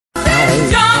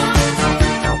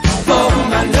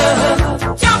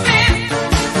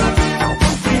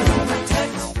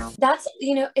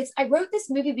that's, I wrote this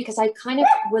movie because I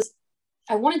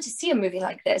wanted to see a movie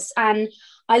like this. And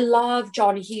I love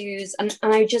John Hughes, and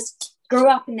I just grew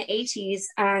up in the 80s,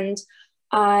 and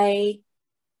I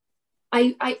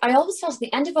always felt at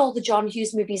the end of all the John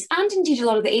Hughes movies, and indeed a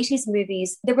lot of the 80s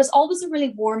movies, there was always a really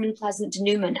warm and pleasant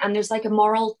denouement, and there's like a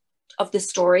moral of the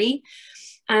story.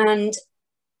 And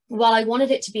while I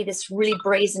wanted it to be this really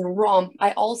brazen romp,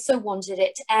 I also wanted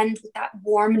it to end with that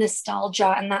warm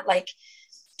nostalgia and that like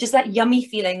just that yummy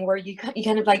feeling where you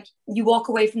kind of like you walk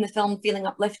away from the film feeling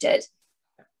uplifted.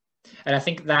 And I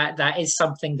think that is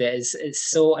something that is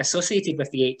so associated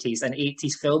with the 80s and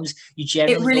 80s films. You It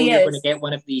generally know really you're going to is. get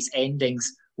one of these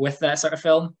endings with that sort of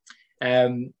film.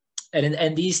 And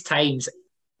in these times,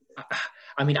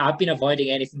 I mean, I've been avoiding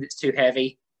anything that's too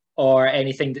heavy or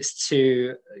anything that's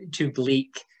too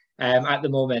bleak at the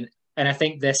moment. And I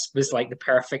think this was like the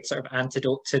perfect sort of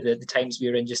antidote to the times we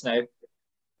are in just now.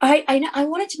 I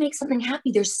wanted to make something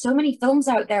happy. There's so many films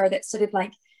out there that sort of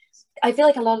like I feel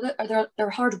like a lot of it they're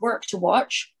hard work to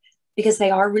watch because they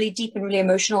are really deep and really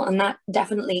emotional, and that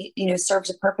definitely serves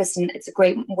a purpose, and it's a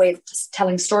great way of just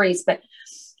telling stories. But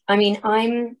I mean,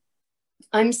 I'm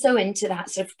so into that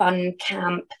sort of fun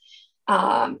camp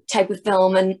type of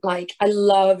film, and like I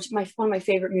loved one of my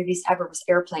favorite movies ever was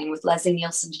Airplane with Leslie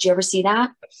Nielsen. Did you ever see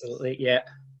that? Absolutely, yeah.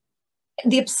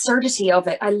 The absurdity of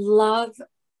it,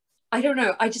 I don't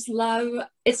know. I just love,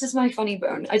 it's just my funny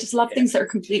bone. I just love things that are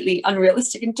completely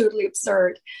unrealistic and totally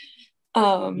absurd.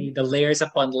 The layers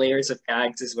upon layers of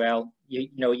gags as well. You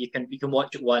can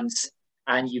watch it once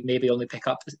and you maybe only pick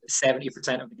up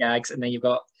 70% of the gags, and then you've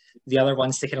got the other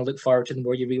ones to kind of look forward to the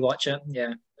more you rewatch it.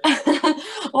 Yeah.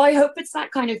 Well, I hope it's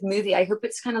that kind of movie. I hope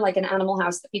it's kind of like an Animal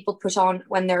House that people put on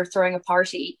when they're throwing a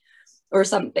party or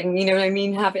something. You know what I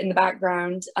mean? Have it in the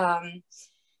background. So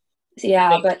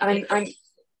yeah, but I'm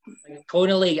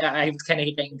tonally, I'm kind of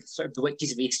getting sort of the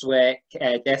Witches of Eastwick,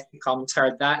 Death Becomes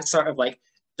Her, that sort of like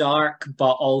dark,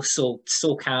 but also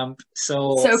so camp,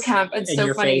 so camp and in so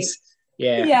your funny. face.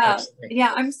 Yeah, Yeah, absolutely.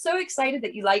 yeah. I'm so excited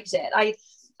that you liked it.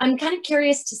 I'm kind of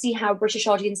curious to see how British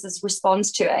audiences respond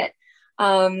to it,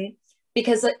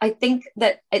 because I think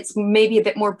that it's maybe a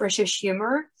bit more British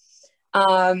humor.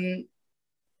 Um,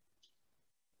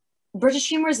 British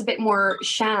humor is a bit more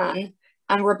Shan,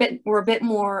 and we're a bit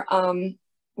more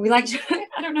we like to,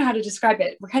 I don't know how to describe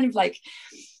it. We're kind of like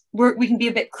we can be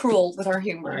a bit cruel with our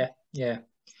humor. Yeah, yeah.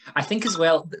 I think as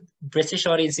well, British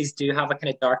audiences do have a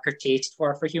kind of darker taste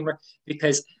for humor,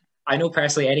 because I know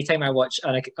personally, anytime I watch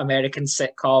an American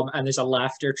sitcom and there's a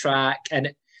laughter track,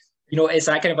 and it's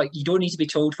that kind of like you don't need to be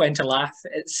told when to laugh.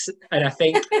 And I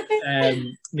think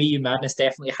Me You Madness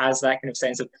definitely has that kind of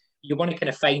sense of you want to kind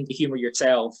of find the humor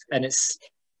yourself, and it's.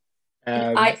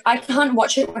 I can't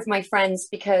watch it with my friends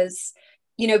because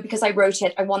because I wrote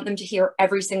it, I want them to hear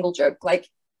every single joke. Like,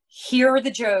 hear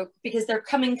the joke because they're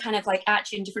coming kind of like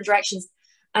at you in different directions.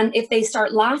 And if they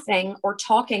start laughing or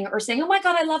talking or saying, "Oh my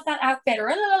God, I love that outfit," or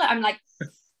I'm like,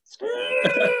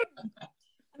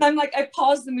 and I'm like, I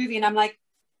pause the movie and I'm like,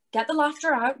 get the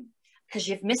laughter out because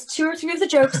you've missed 2 or 3 of the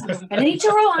jokes. I'm going to need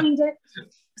to rewind it.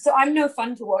 So I'm no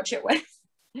fun to watch it with.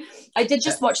 I did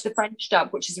just watch the French dub,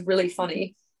 which is really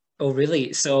funny. Oh,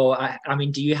 really? So, I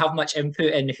mean, do you have much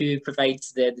input in who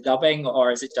provides the dubbing,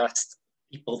 or is it just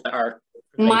people that are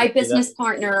my business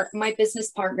partner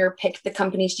picked the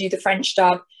company to do the French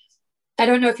dub. I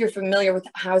don't know if you're familiar with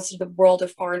how sort of the world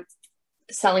of foreign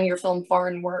selling your film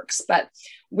foreign works, but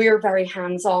we're very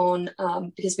hands-on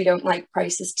because we don't like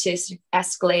prices to sort of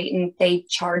escalate and they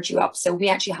charge you up. So we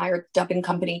actually hired a dubbing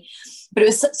company, but it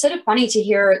was sort of funny to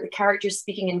hear the characters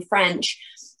speaking in French.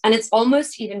 And it's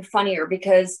almost even funnier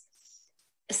because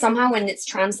somehow when it's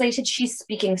translated, she's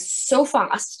speaking so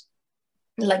fast,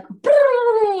 like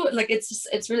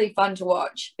it's really fun to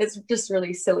watch. It's just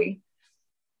really silly.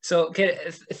 So,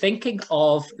 thinking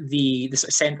of the sort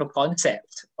of central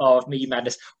concept of Me You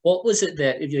Madness, what was it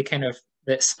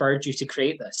that spurred you to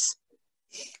create this?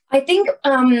 I think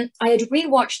I had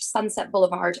rewatched Sunset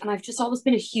Boulevard, and I've just always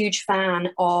been a huge fan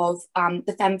of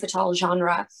the femme fatale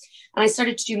genre. And I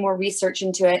started to do more research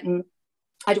into it, and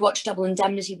I'd watched Double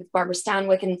Indemnity with Barbara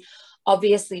Stanwyck, and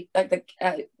obviously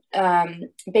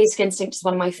Basic Instinct is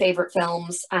one of my favorite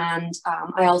films, and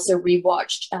I also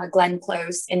rewatched Glenn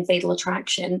Close in Fatal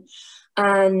Attraction.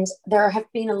 And there have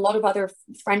been a lot of other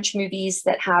French movies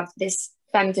that have this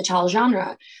femme fatale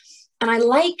genre, and I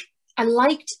liked, and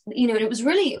it was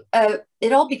really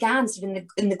it all began sort of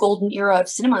in the golden era of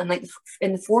cinema,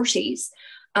 in the 40s.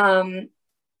 And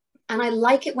I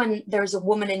like it when there's a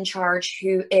woman in charge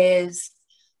who is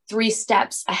 3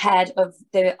 steps ahead of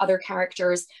the other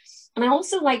characters. And I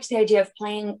also liked the idea of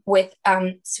playing with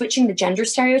switching the gender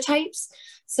stereotypes.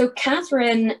 So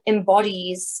Catherine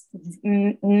embodies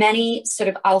many sort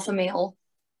of alpha male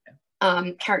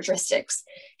characteristics.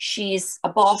 She's a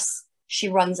boss. She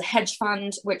runs a hedge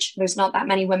fund, which there's not that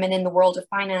many women in the world of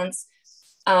finance.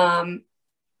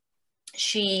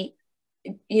 She,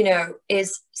 you know,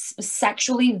 is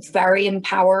sexually very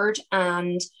empowered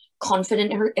and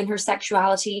confident in her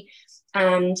sexuality.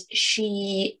 And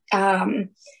she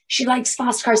likes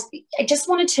fast cars. I just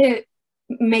wanted to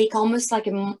make almost like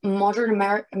a modern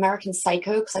American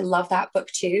Psycho, because I love that book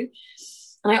too.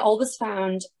 And I always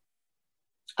found,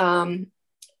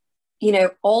 you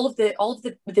know, all of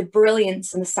the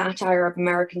brilliance and the satire of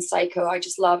American Psycho I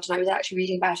just loved. And I was actually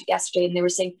reading about it yesterday, and they were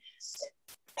saying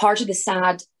part of the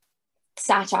sad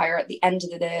satire at the end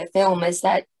of the film is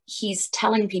that he's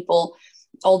telling people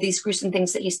all these gruesome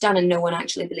things that he's done and no one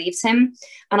actually believes him.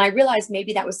 And I realized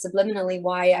maybe that was subliminally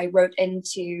why I wrote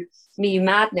into Me You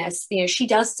Madness. You know, she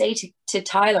does say to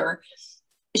Tyler,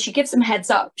 she gives him heads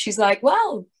up. She's like,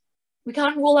 well, we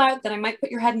can't rule out that I might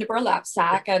put your head in a burlap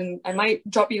sack and I might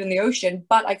drop you in the ocean,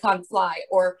 but I can't fly.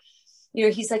 Or, you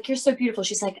know, he's like, you're so beautiful.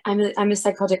 She's like, I'm a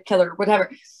psychotic killer,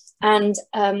 whatever. And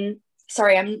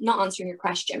sorry, I'm not answering your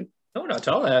question. No, not at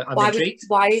all. I'm intrigued.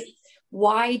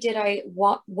 Why did I,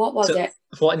 what was it?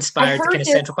 What inspired the kind of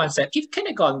central concept? You've kind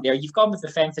of gone there. You've gone with the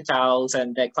femme fatales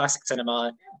and the classic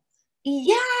cinema.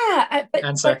 Yeah, but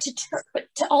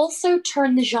to also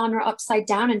turn the genre upside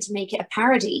down and to make it a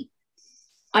parody,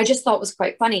 I just thought was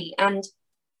quite funny. And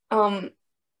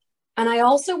I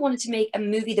also wanted to make a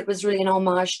movie that was really an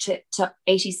homage to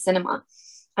 80s cinema.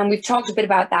 And we've talked a bit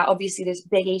about that. Obviously, there's a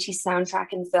big 80s soundtrack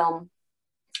in film.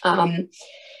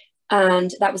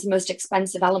 And that was the most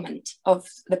expensive element of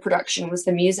the production, was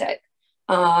the music.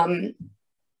 But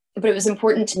it was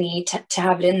important to me to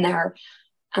have it in there.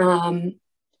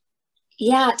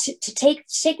 Yeah, to take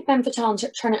a femme fatale and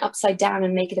to turn it upside down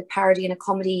and make it a parody and a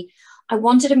comedy. I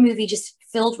wanted a movie just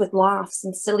filled with laughs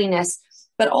and silliness,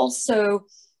 but also,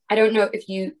 I don't know if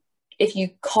you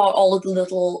caught all of the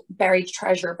little buried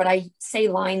treasure, but I say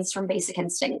lines from Basic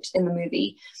Instinct in the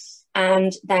movie.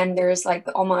 And then there's like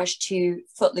the homage to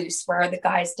Footloose, where the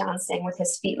guy's dancing with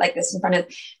his feet like this in front of,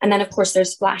 and then of course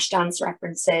there's Flashdance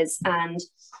references and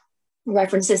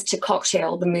references to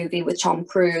Cocktail, the movie with Tom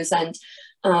Cruise, and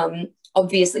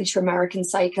obviously to American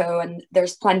Psycho, and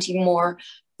there's plenty more.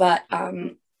 But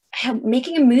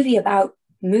making a movie about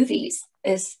movies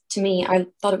is, to me, I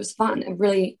thought it was fun. I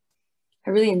really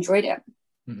enjoyed it.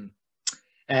 Mm-hmm.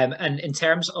 And in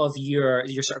terms of your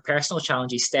sort of personal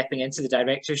challenges stepping into the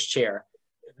director's chair,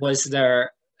 was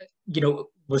there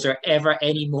ever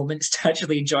any moments to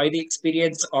actually enjoy the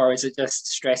experience, or is it just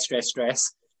stress?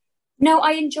 No,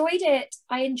 I enjoyed it.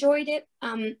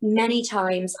 Many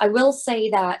times. I will say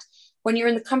that when you're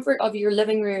in the comfort of your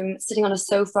living room, sitting on a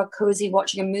sofa, cozy,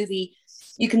 watching a movie,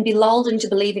 you can be lulled into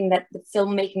believing that the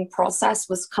filmmaking process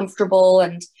was comfortable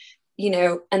and,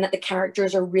 and that the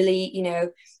characters are really,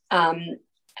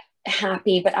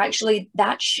 happy. But actually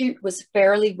that shoot was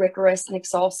fairly rigorous and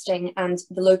exhausting, and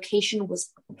the location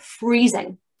was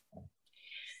freezing.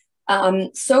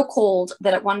 So cold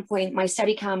that at one point my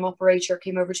Steadicam operator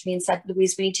came over to me and said,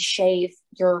 Louise, we need to shave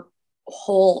your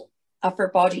whole upper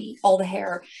body, all the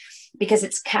hair, because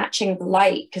it's catching the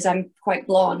light, because I'm quite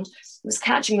blonde. It was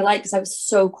catching the light because I was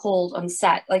so cold on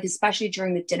set, like especially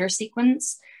during the dinner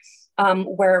sequence,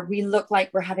 where we look like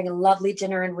we're having a lovely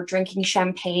dinner and we're drinking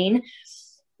champagne.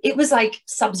 It was like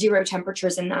sub-zero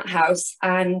temperatures in that house.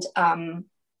 And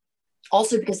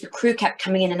also because the crew kept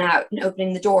coming in and out and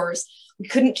opening the doors, we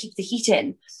couldn't keep the heat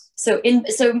in. So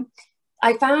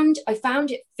I found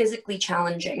it physically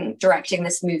challenging directing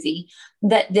this movie.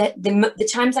 That the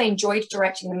times I enjoyed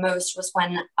directing the most was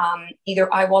when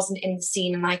either I wasn't in the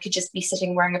scene and I could just be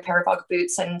sitting wearing a pair of Ugg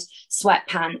boots and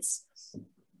sweatpants.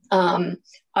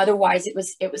 Otherwise, it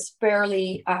was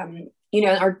fairly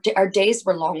our days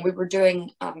were long. We were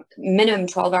doing minimum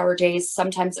 12-hour days,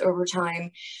 sometimes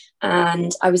overtime,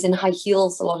 and I was in high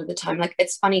heels a lot of the time. Like,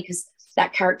 it's funny because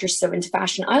that character's so into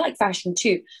fashion. I like fashion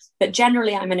too, but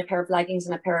generally I'm in a pair of leggings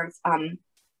and a pair of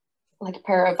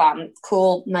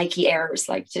cool Nike Airs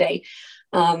like today.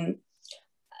 I've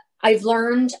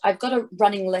got a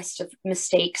running list of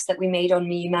mistakes that we made on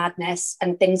Me Madness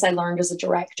and things I learned as a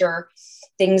director,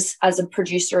 things as a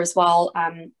producer as well.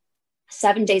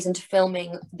 7 days into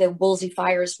filming, the Woolsey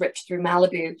fires ripped through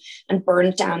Malibu and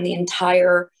burned down the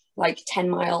entire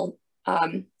 10-mile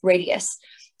radius.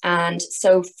 And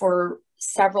so for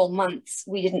several months,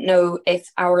 we didn't know if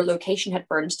our location had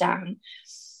burned down.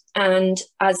 And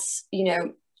as,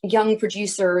 young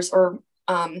producers, or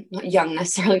not young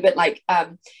necessarily, but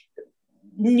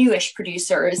newish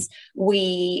producers,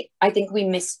 I think we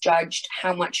misjudged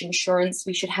how much insurance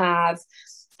we should have,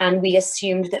 and we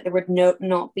assumed that there would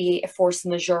not be a force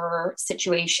majeure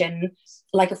situation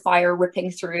like a fire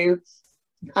ripping through.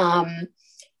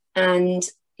 And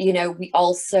we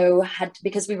also had,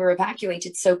 because we were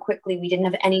evacuated so quickly, we didn't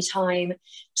have any time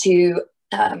to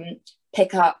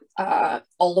pick up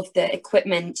all of the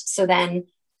equipment. So then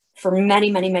for many,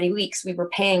 many, many weeks, we were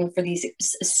paying for these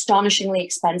astonishingly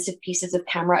expensive pieces of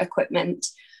camera equipment.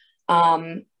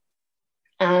 And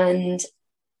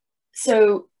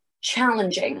so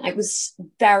challenging. It was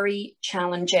very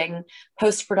challenging.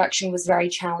 Post-production was very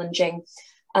challenging.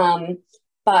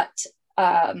 But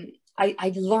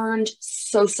I learned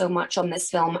so much on this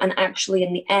film. And actually,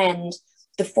 in the end,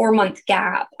 the 4-month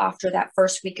gap after that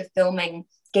first week of filming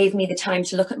gave me the time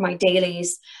to look at my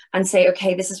dailies and say,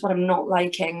 okay, this is what I'm not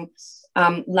liking.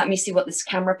 Let me see what this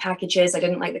camera package is. I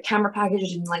didn't like the camera package.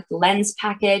 I didn't like the lens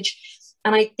package.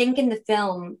 And I think in the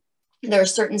film, there are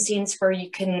certain scenes where you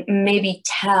can maybe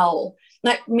tell,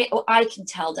 I can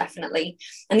tell definitely.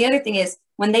 And the other thing is,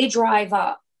 when they drive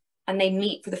up and they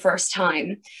meet for the first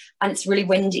time and it's really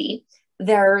windy,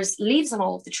 there's leaves on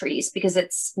all of the trees because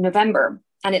it's November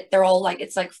and they're all like,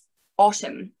 it's like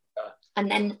autumn. And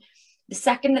then the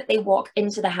second that they walk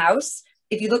into the house,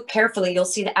 if you look carefully, you'll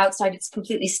see that outside it's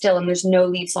completely still and there's no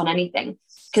leaves on anything,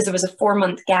 because there was a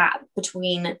 4-month gap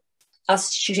between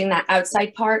us shooting that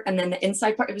outside part and then the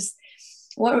inside part. It was,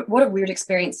 what a weird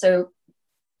experience. So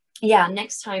yeah,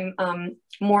 next time,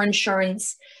 more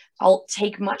insurance. I'll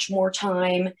take much more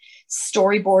time.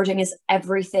 Storyboarding is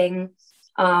everything.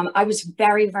 I was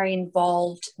very, very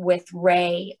involved with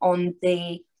Ray on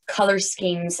the color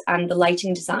schemes and the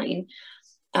lighting design.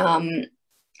 And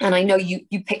I know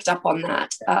you picked up on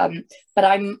that. But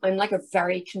I'm like a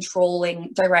very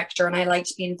controlling director, and I like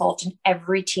to be involved in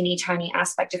every teeny tiny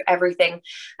aspect of everything.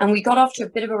 And we got off to a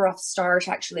bit of a rough start,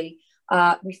 actually.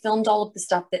 We filmed all of the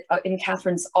stuff that in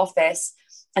Catherine's office,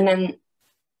 and then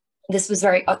this was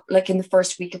very like in the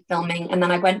first week of filming, and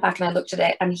then I went back and I looked at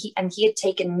it, and he had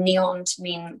taken neon to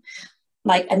mean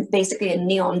like, and basically a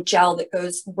neon gel that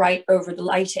goes right over the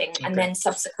lighting. Okay. And then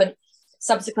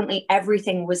subsequently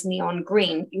everything was neon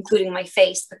green, including my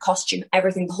face, the costume,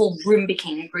 everything. The whole room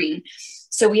became green.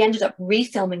 So we ended up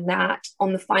refilming that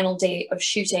on the final day of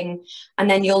shooting, and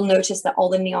then you'll notice that all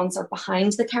the neons are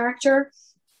behind the character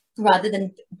rather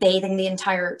than bathing the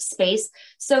entire space.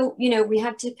 So, we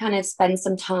had to kind of spend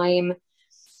some time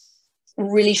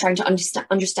really trying to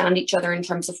understand each other in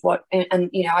terms of what,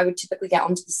 and I would typically get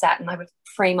onto the set and I would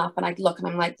frame up and I'd look and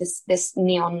I'm like, this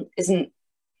neon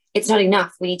it's not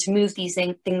enough. We need to move these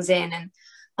things in.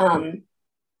 And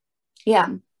yeah.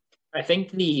 I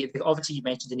think obviously you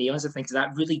mentioned the neons and things,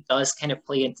 that really does kind of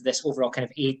play into this overall kind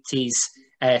of 80s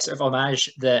sort of homage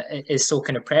that is so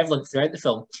kind of prevalent throughout the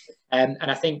film. And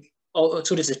I think so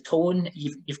does the tone.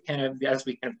 You've kind of, as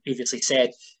we kind of previously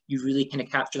said, you really kind of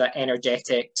capture that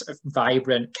energetic, sort of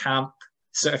vibrant, camp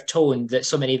sort of tone that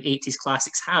so many of 80s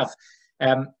classics have.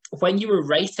 When you were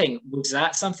writing, was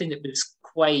that something that was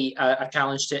quite a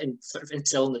challenge to sort of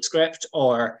instill in the script,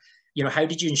 or how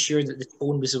did you ensure that the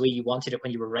tone was the way you wanted it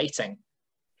when you were writing?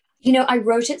 I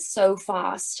wrote it so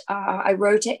fast. I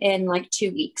wrote it in like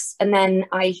 2 weeks, and then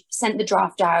I sent the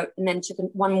draft out and then took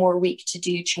 1 more week to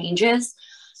do changes.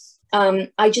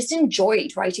 I just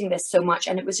enjoyed writing this so much,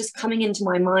 and it was just coming into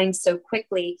my mind so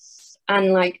quickly,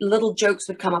 and like little jokes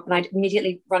would come up and I'd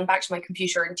immediately run back to my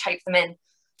computer and type them in.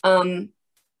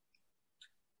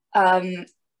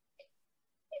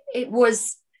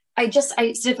 I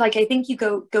sort of like, I think you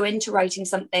go into writing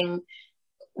something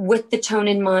with the tone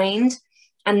in mind.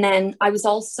 And then I was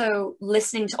also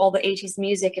listening to all the 80s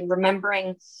music and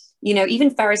remembering,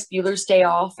 even Ferris Bueller's Day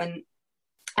Off, and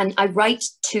I write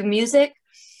to music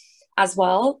as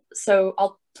well. So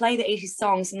I'll play the 80s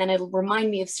songs and then it'll remind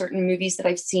me of certain movies that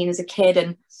I've seen as a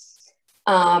kid.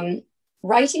 And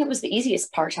writing it was the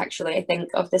easiest part, actually, I think,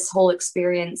 of this whole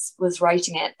experience, was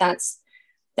writing it. That's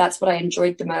what I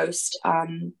enjoyed the most.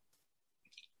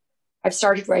 I've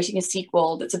started writing a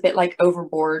sequel that's a bit like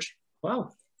Overboard.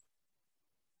 Wow.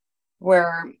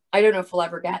 Where I don't know if we'll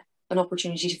ever get an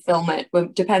opportunity to film it.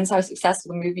 It depends how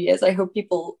successful the movie is. I hope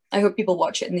people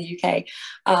watch it in the UK.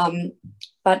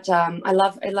 But I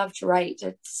love to write.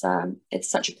 It's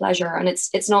such a pleasure, and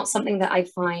it's not something that I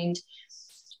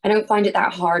don't find it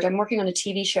that hard. I'm working on a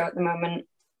TV show at the moment,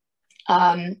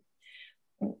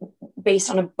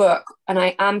 based on a book, and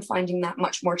I am finding that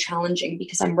much more challenging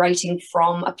because I'm writing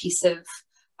from a piece of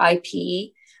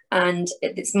IP, and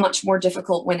it's much more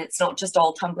difficult when it's not just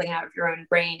all tumbling out of your own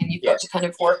brain and you've got to kind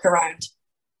of work around.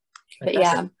 But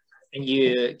yeah. And can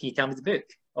you tell me the book?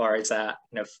 or is that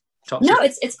kind of top No,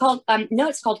 secret?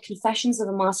 it's called Confessions of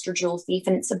a Master Jewel Thief,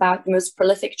 and it's about the most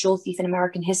prolific jewel thief in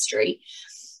American history.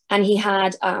 And he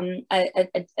had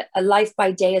a life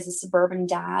by day as a suburban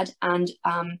dad, and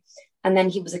then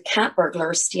he was a cat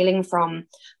burglar, stealing from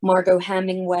Margot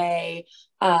Hemingway,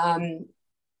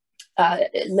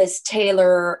 Liz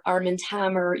Taylor, Armand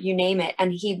Hammer, you name it.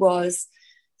 And he was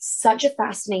such a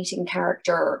fascinating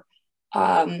character.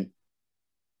 And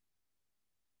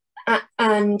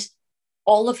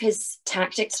all of his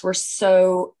tactics were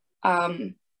so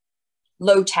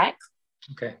low tech,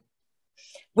 Okay.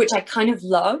 which I kind of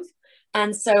love.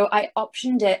 And so I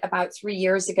optioned it about 3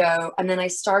 years ago, and then I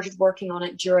started working on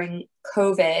it during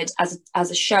COVID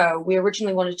as a show. We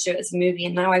originally wanted to do it as a movie,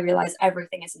 and now I realize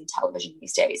everything is in television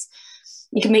these days.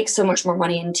 You can make so much more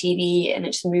money in TV, and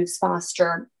it just moves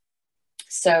faster.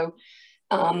 So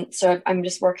I'm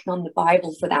just working on the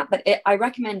Bible for that. But I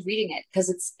recommend reading it because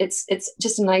it's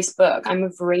just a nice book. I'm a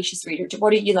voracious reader.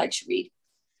 What do you like to read?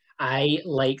 I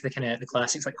like the kind of the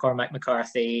classics like Cormac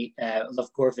McCarthy,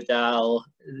 love Gore Vidal,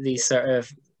 these sort of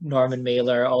Norman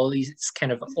Mailer, all these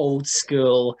kind of old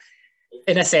school.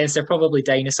 In a sense, they're probably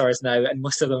dinosaurs now, and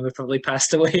most of them have probably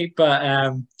passed away. But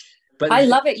I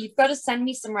love it. You've got to send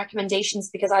me some recommendations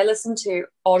because I listen to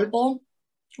Audible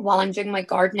while I'm doing my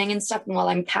gardening and stuff, and while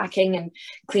I'm packing and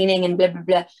cleaning and blah blah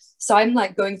blah. So I'm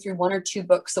like going through 1 or 2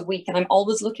 books a week, and I'm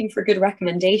always looking for good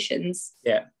recommendations.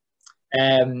 yeah.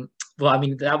 Well, I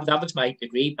mean that was my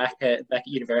degree back at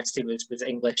university was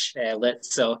English lit.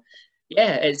 So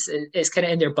yeah, it's kind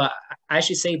of in there. But as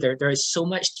you say, there is so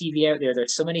much TV out there.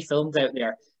 There's so many films out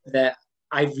there that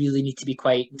I really need to be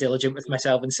quite diligent with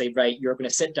myself and say, right, you're going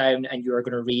to sit down and you're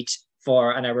going to read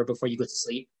for an hour before you go to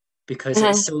sleep, because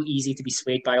it's so easy to be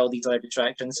swayed by all these other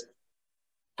distractions.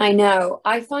 I know.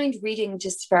 I find reading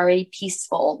just very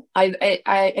peaceful.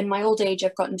 I in my old age,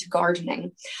 I've gotten to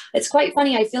gardening. It's quite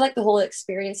funny. I feel like the whole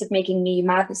experience of making Me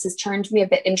Madness has turned me a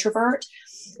bit introvert.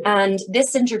 And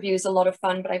this interview is a lot of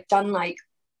fun, but I've done like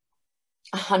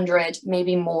 100,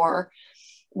 maybe more.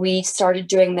 We started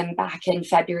doing them back in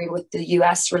February with the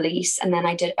US release, and then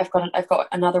I've got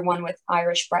another one with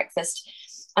Irish Breakfast,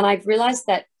 and I've realized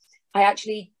that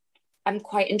I'm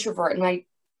quite introvert, and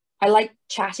I like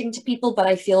chatting to people, but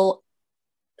I feel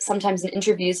sometimes in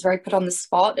interviews very put on the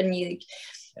spot, and you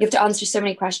have to answer so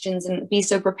many questions and be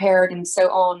so prepared and so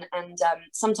on, and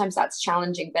sometimes that's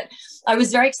challenging. But I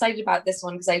was very excited about this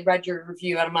one because I read your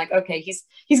review, and I'm like, okay, he's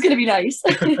going to be nice.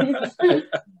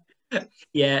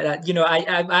 Yeah,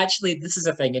 I'm actually, this is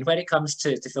a thing, and when it comes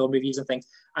to film reviews and things,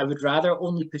 I would rather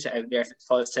only put it out there if it's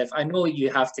positive. I know you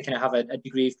have to kind of have a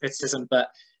degree of criticism, but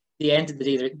at the end of the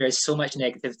day, there's so much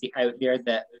negativity out there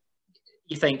that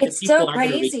you think It's people so aren't going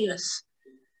to read crazy. this.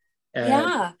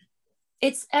 Yeah.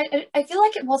 I feel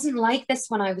like it wasn't like this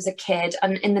when I was a kid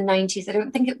and in the 90s. I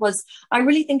don't think it was. I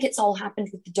really think it's all happened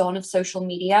with the dawn of social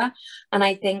media. And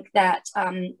I think that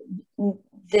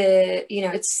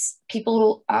it's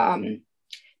people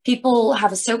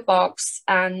have a soapbox,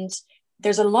 and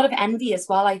there's a lot of envy as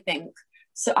well, I think.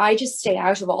 So I just stay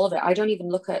out of all of it. I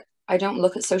don't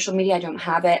look at social media. I don't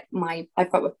have it.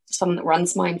 I've got someone that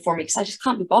runs mine for me because I just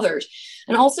can't be bothered.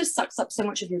 And it also sucks up so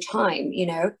much of your time.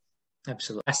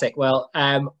 Absolutely. Fantastic. Well,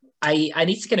 I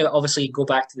need to kind of obviously go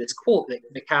back to this quote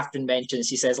that Catherine mentions.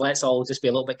 She says, let's all just be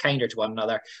a little bit kinder to one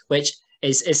another, which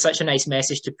is such a nice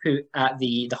message to put at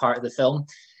the heart of the film.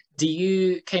 Do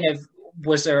you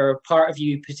was there part of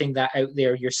you putting that out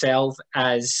there yourself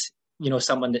as,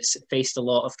 someone that's faced a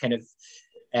lot of kind of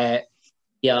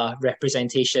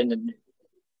representation? And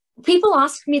people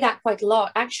ask me that quite a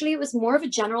lot. Actually, it was more of a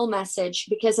general message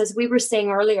because, as we were saying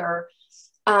earlier,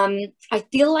 I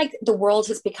feel like the world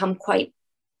has become quite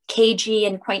cagey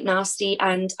and quite nasty,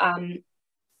 and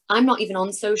I'm not even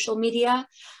on social media,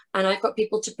 and I've got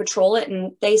people to patrol it,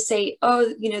 and they say,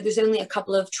 oh, there's only a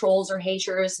couple of trolls or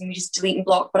haters and we just delete and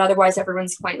block, but otherwise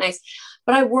everyone's quite nice.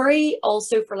 But I worry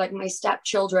also for like my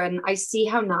stepchildren. I see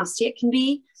how nasty it can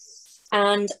be,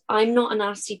 and I'm not a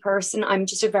nasty person. I'm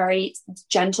just a very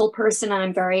gentle person, and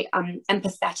I'm very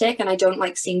empathetic, and I don't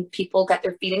like seeing people get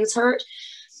their feelings hurt.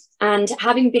 And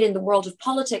having been in the world of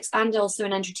politics and also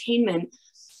in entertainment,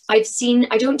 I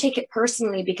don't take it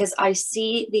personally because I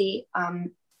see the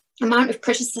amount of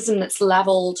criticism that's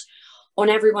leveled on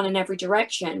everyone in every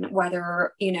direction,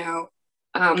 whether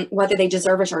they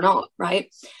deserve it or not,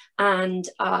 right? And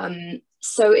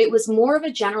so it was more of a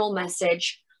general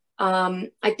message.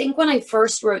 I think when I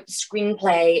first wrote the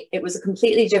screenplay, it was a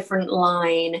completely different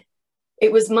line.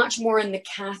 It was much more in the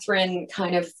Catherine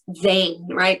kind of vein,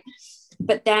 right?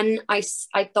 But then I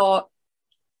thought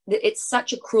that it's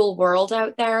such a cruel world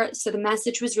out there. So the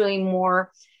message was really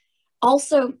more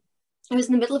also, I was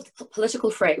in the middle of the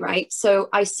political fray, right? So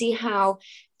I see how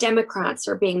Democrats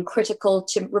are being critical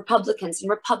to Republicans and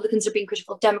Republicans are being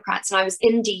critical of Democrats. And I was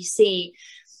in DC,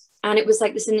 and it was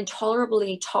like this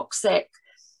intolerably toxic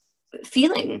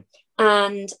feeling.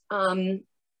 And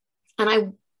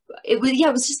it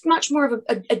was just much more of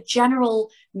a general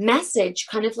message,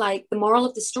 kind of like the moral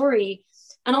of the story.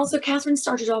 And also Catherine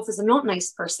started off as a not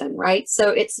nice person, right? So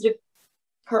it's sort of,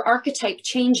 her archetype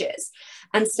changes.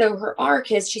 And so her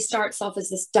arc is, she starts off as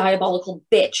this diabolical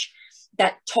bitch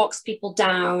that talks people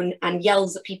down and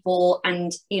yells at people,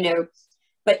 and, you know,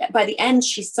 but by the end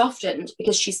she's softened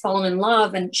because she's fallen in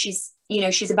love, and she's, you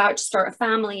know, she's about to start a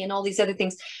family and all these other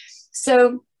things.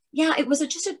 So yeah, it was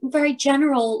just a very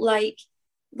general, like,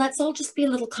 let's all just be a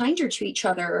little kinder to each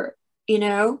other, you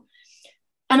know?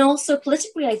 And also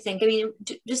politically, I think, I mean,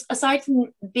 just aside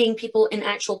from being people in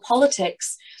actual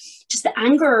politics, just the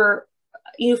anger,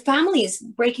 you know, families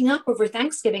breaking up over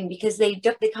Thanksgiving because they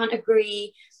can't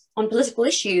agree on political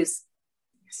issues.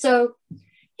 So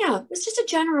yeah, it's just a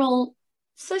general,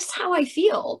 so that's how I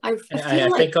feel. I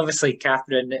think obviously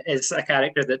Catherine is a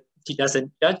character that she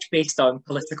doesn't judge based on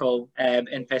political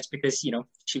interest, because, you know,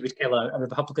 she would kill a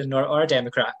Republican or a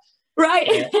Democrat.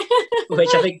 Right.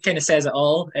 Which I think kind of says it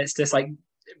all. It's just like,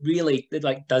 really,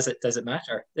 like, does it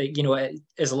matter? Like, you know,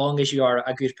 as long as you are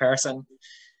a good person.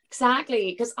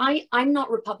 Exactly, because I'm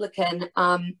not Republican,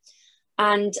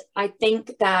 and I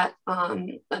think that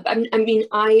I'm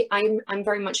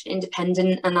very much an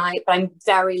independent, but I'm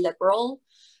very liberal.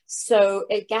 So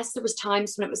I guess there was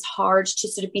times when it was hard to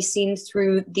sort of be seen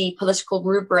through the political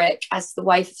rubric as the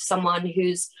wife of someone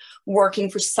who's working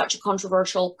for such a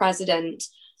controversial president,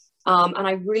 and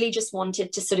I really just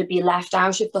wanted to sort of be left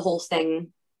out of the whole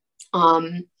thing.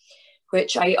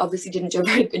 Which I obviously didn't do a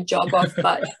very good job of,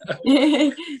 but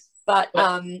I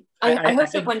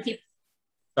hope that when people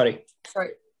sorry,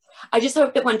 I just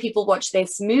hope that when people watch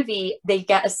this movie, they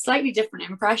get a slightly different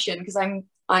impression, because I'm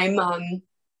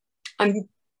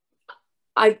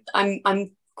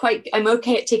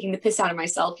okay at taking the piss out of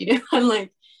myself, you know. I'm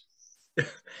like,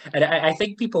 and I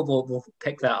think people will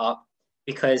pick that up,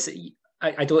 because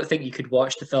I don't think you could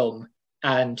watch the film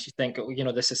and you think, you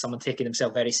know, this is someone taking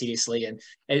himself very seriously, and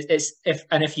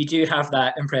if you do have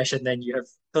that impression, then you have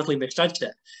totally misjudged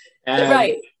it.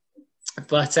 Right.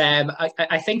 But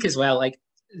I think as well, like,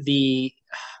 it's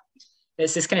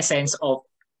this kind of sense of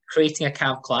creating a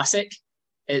camp classic.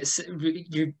 It's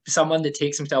someone that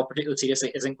takes himself particularly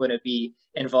seriously isn't going to be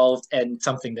involved in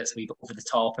something that's a wee bit over the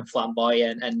top and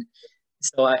flamboyant, and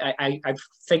so I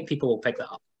think people will pick that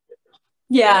up.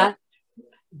 Yeah.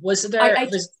 Was there?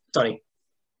 Sorry.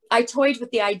 I toyed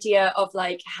with the idea of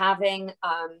like having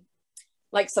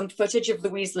like some footage of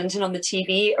Louise Linton on the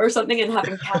TV or something, and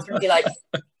having Catherine be like,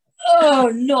 "Oh,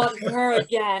 not her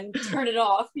again! Turn it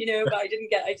off," you know. But I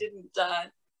didn't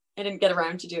get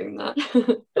around to doing that.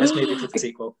 That's maybe for the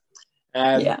sequel.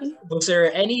 Yeah. Was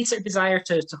there any sort of desire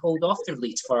to hold off the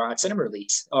release for a cinema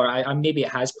release, or maybe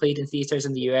it has played in theaters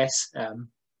in the US?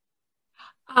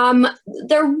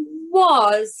 There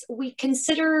was. We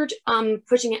considered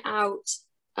putting it out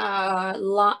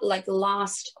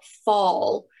last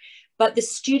fall, but the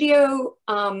studio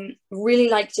really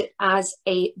liked it as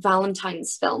a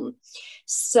Valentine's film.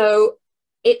 So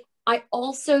I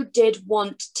also did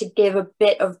want to give a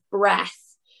bit of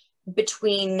breath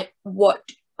between what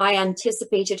I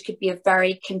anticipated could be a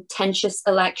very contentious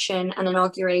election and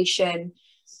inauguration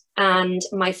and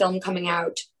my film coming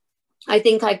out. I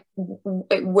think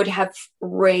it would have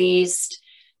raised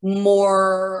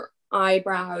more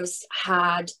eyebrows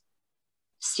had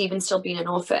Stephen still been in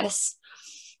office.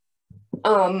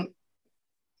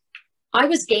 I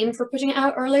was game for putting it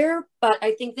out earlier, but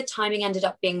I think the timing ended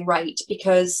up being right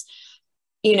because,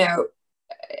 you know,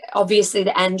 obviously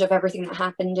the end of everything that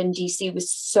happened in DC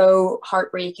was so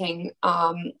heartbreaking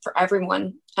for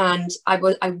everyone. And I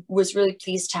was really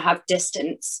pleased to have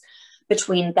distance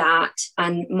between that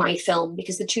and my film,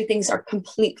 because the two things are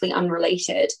completely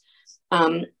unrelated.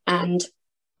 And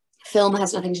film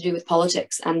has nothing to do with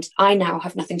politics, and I now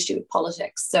have nothing to do with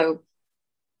politics. So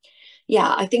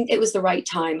yeah, I think it was the right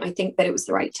time. I think that it was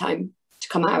the right time to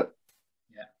come out.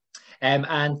 Yeah.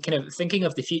 And kind of thinking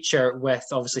of the future with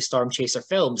obviously Storm Chaser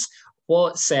Films,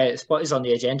 what is on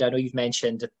the agenda? I know you've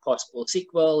mentioned a possible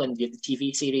sequel and the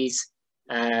TV series.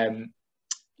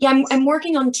 Yeah, I'm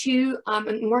working on two.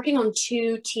 I'm working on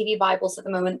two TV Bibles at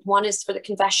the moment. One is for the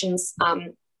Confessions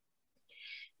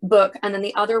book, and then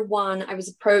the other one, I was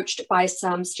approached by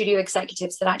some studio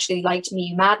executives that actually liked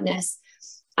Me Madness,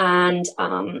 and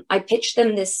I pitched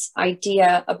them this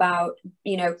idea about,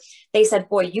 you know, they said,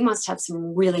 "Boy, you must have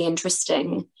some really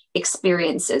interesting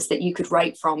experiences that you could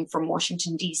write from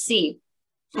Washington, D.C.?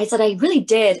 I said, I really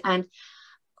did. And,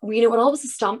 you know, what always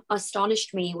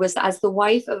astonished me was that as the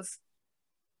wife of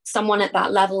someone at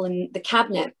that level in the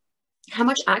cabinet, how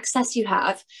much access you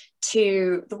have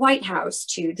to the White House,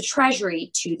 to the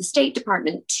Treasury, to the State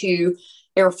Department, to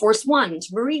Air Force One, to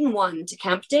Marine One, to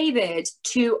Camp David,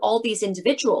 to all these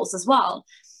individuals as well.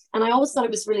 And I always thought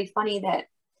it was really funny that,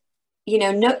 you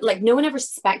know, no one ever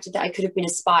suspected that I could have been a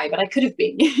spy, but I could have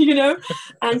been, you know?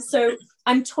 And so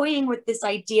I'm toying with this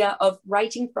idea of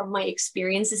writing from my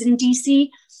experiences in DC,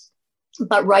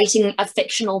 but writing a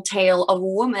fictional tale of a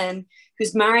woman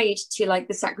who's married to like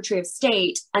the Secretary of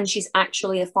State, and she's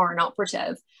actually a foreign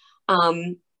operative.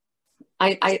 That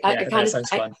sounds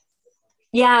fun.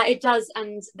 Yeah, it does,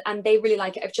 and they really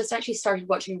like it. I've just actually started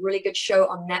watching a really good show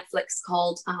on Netflix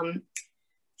called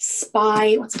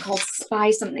Spy. What's it called?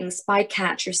 Spy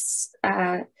Catch.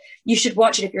 Or you should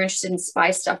watch it if you're interested in spy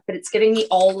stuff. But it's giving me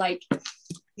all like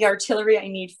the artillery I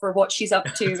need for what she's up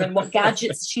to and what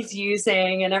gadgets she's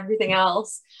using and everything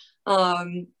else.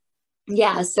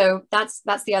 Yeah, so that's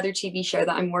the other TV show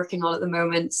that I'm working on at the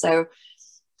moment. So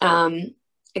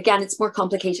again, it's more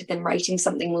complicated than writing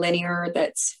something linear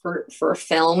that's for a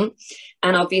film.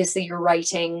 And obviously you're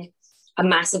writing a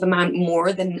massive amount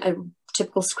more than a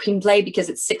typical screenplay because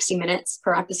it's 60 minutes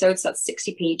per episode. So that's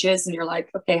 60 pages. And you're like,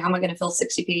 okay, how am I going to fill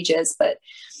 60 pages? But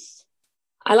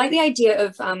I like the idea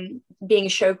of being a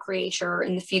show creator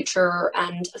in the future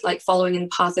and like following in the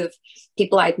path of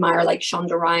people I admire, like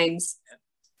Shonda Rhimes.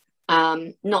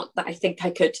 Not that I think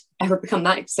I could ever become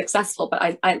that successful,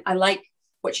 but I like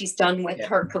what she's done with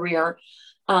her career.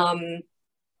 And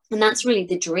that's really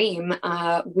the dream.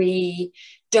 We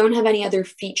don't have any other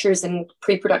features in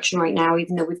pre-production right now,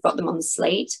 even though we've got them on the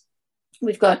slate.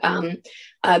 We've got,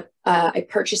 I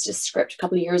purchased a script a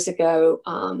couple of years ago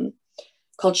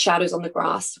called Shadows on the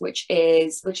Grass, which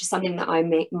is something that I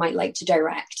might like to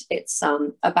direct. It's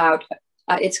about,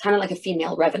 it's kind of like a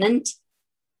female revenant.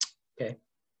 Okay.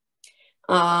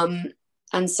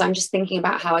 And so I'm just thinking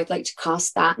about how I'd like to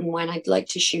cast that and when I'd like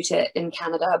to shoot it in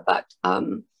Canada. But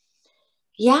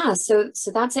yeah, so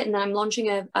that's it. And then I'm launching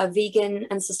a vegan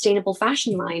and sustainable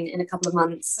fashion line in a couple of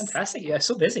months. Fantastic. Yeah,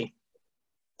 so busy.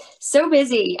 So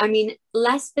busy. I mean,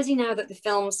 less busy now that the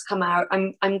film's come out.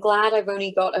 I'm glad I've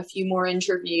only got a few more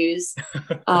interviews.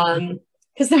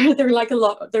 Because they're like a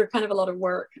lot, they're kind of a lot of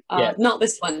work. Not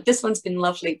this one. This one's been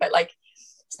lovely, but like,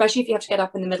 especially if you have to get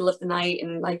up in the middle of the night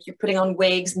and like you're putting on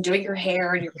wigs and doing your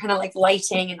hair and you're kind of like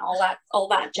lighting and all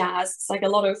that jazz. It's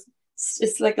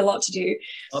like a lot to do.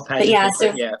 But yeah,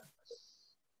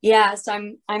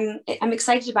 so I'm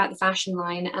excited about the fashion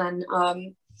line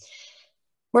and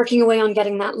working away on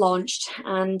getting that launched.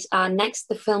 And next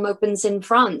the film opens in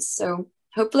France. So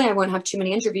hopefully I won't have too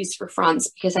many interviews for France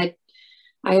because I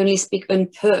only speak un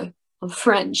peu of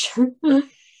French.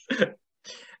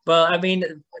 Well, I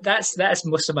mean, that's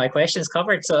most of my questions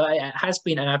covered. So it has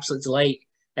been an absolute delight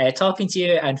talking to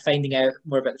you and finding out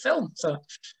more about the film. So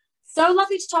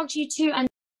lovely to talk to you too. And